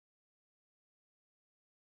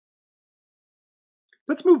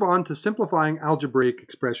Let's move on to simplifying algebraic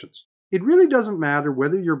expressions. It really doesn't matter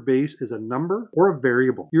whether your base is a number or a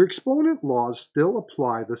variable. Your exponent laws still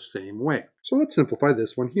apply the same way. So let's simplify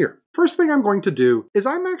this one here. First thing I'm going to do is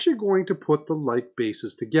I'm actually going to put the like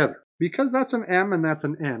bases together. Because that's an m and that's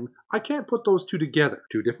an n, I can't put those two together.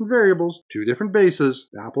 Two different variables, two different bases,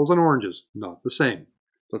 apples and oranges, not the same.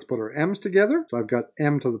 Let's put our m's together. So I've got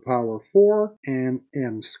m to the power of 4 and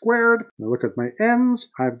m squared. Now look at my n's.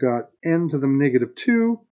 I've got n to the negative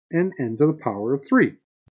 2 and n to the power of 3.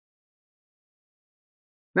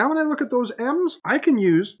 Now when I look at those m's, I can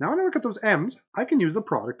use the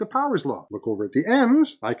product of powers law. Look over at the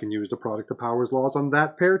n's, I can use the product of powers laws on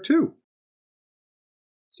that pair too.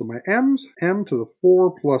 So my m's, m to the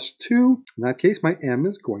 4 plus 2. In that case, my m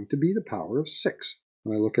is going to be the power of 6.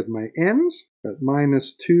 When I look at my n's, at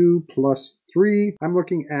minus 2 plus 3, I'm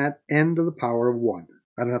looking at n to the power of 1.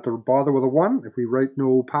 I don't have to bother with a 1. If we write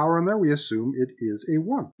no power in there, we assume it is a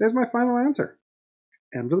 1. There's my final answer.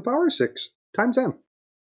 M to the power of 6 times n.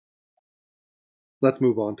 Let's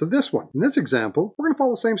move on to this one. In this example, we're going to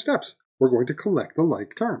follow the same steps. We're going to collect the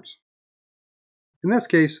like terms. In this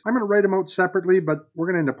case, I'm going to write them out separately, but we're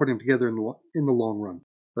going to end up putting them together in the long run.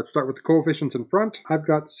 Let's start with the coefficients in front. I've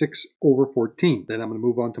got 6 over 14. Then I'm going to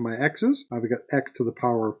move on to my x's. I've got x to the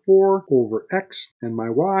power of 4 over x. And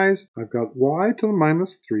my y's, I've got y to the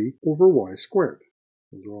minus 3 over y squared.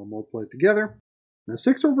 Those are all multiplied together. Now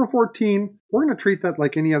 6 over 14, we're going to treat that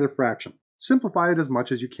like any other fraction. Simplify it as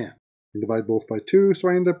much as you can. And divide both by 2, so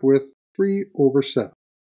I end up with 3 over 7.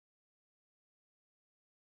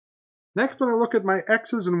 Next, when I look at my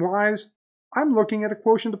x's and y's, I'm looking at a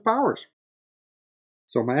quotient of powers.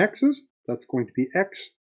 So my x's, that's going to be x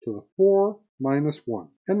to the 4 minus 1.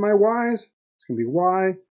 And my y's, it's going to be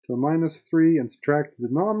y to the minus 3 and subtract the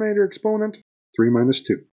denominator exponent, 3 minus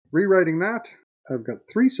 2. Rewriting that, I've got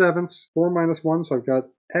 3 sevenths, 4 minus 1, so I've got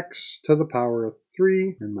x to the power of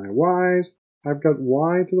 3, and my y's, I've got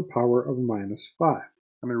y to the power of minus 5.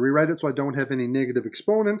 I'm going to rewrite it so I don't have any negative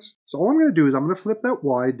exponents. So all I'm going to do is I'm going to flip that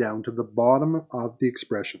y down to the bottom of the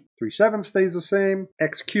expression. 3 sevenths stays the same,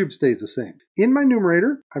 x cubed stays the same. In my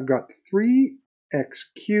numerator, I've got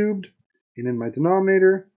 3x cubed, and in my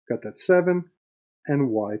denominator, I've got that 7 and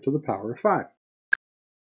y to the power of 5.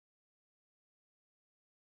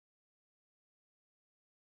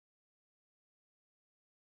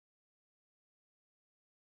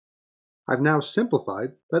 I've now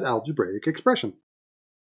simplified that algebraic expression.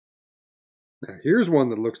 Now here's one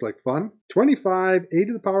that looks like fun. 25 a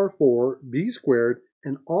to the power of 4 b squared,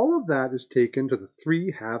 and all of that is taken to the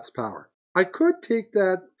 3/2 power. I could take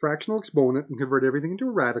that fractional exponent and convert everything into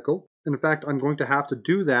a radical, and in fact I'm going to have to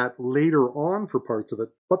do that later on for parts of it.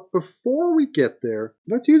 But before we get there,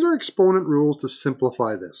 let's use our exponent rules to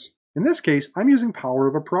simplify this. In this case, I'm using power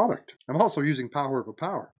of a product. I'm also using power of a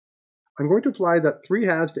power. I'm going to apply that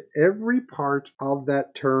 3/2 to every part of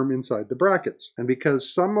that term inside the brackets. And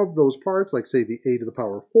because some of those parts, like say the a to the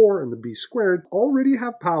power of 4 and the b squared, already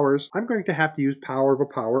have powers, I'm going to have to use power of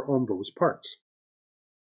a power on those parts.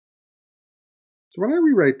 So when I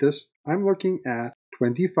rewrite this, I'm looking at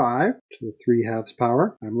 25 to the 3/2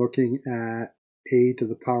 power. I'm looking at a to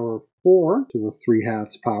the power of 4 to the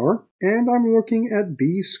 3/2 power. And I'm looking at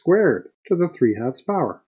b squared to the 3/2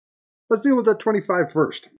 power. Let's deal with that 25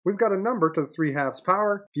 first. We've got a number to the 3/2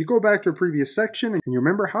 power. If you go back to a previous section and you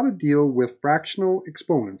remember how to deal with fractional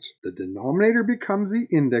exponents, the denominator becomes the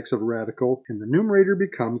index of a radical and the numerator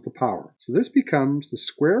becomes the power. So this becomes the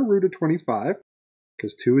square root of 25,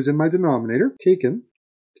 because 2 is in my denominator, taken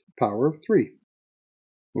to the power of 3.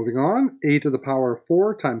 Moving on, a to the power of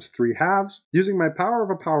 4 times 3/2. Using my power of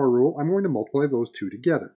a power rule, I'm going to multiply those two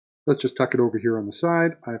together. Let's just tuck it over here on the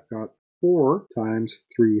side. I've got 4 times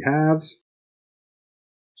 3/2.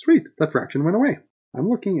 Sweet, that fraction went away. I'm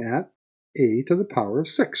looking at a to the power of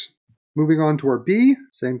 6. Moving on to our b,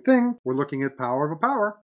 same thing. We're looking at power of a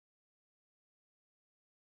power.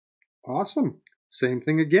 Awesome. Same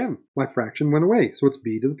thing again. My fraction went away, so it's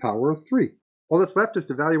b to the power of 3. All that's left is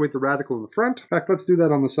to evaluate the radical in the front. In fact, let's do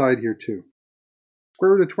that on the side here too.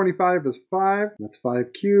 Square root of 25 is 5. That's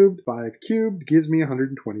 5 cubed. 5 cubed gives me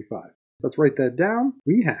 125. Let's write that down.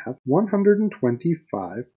 We have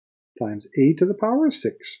 125 times a to the power of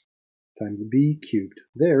 6 times b cubed.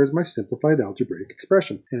 There's my simplified algebraic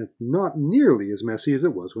expression, and it's not nearly as messy as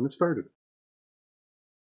it was when it started.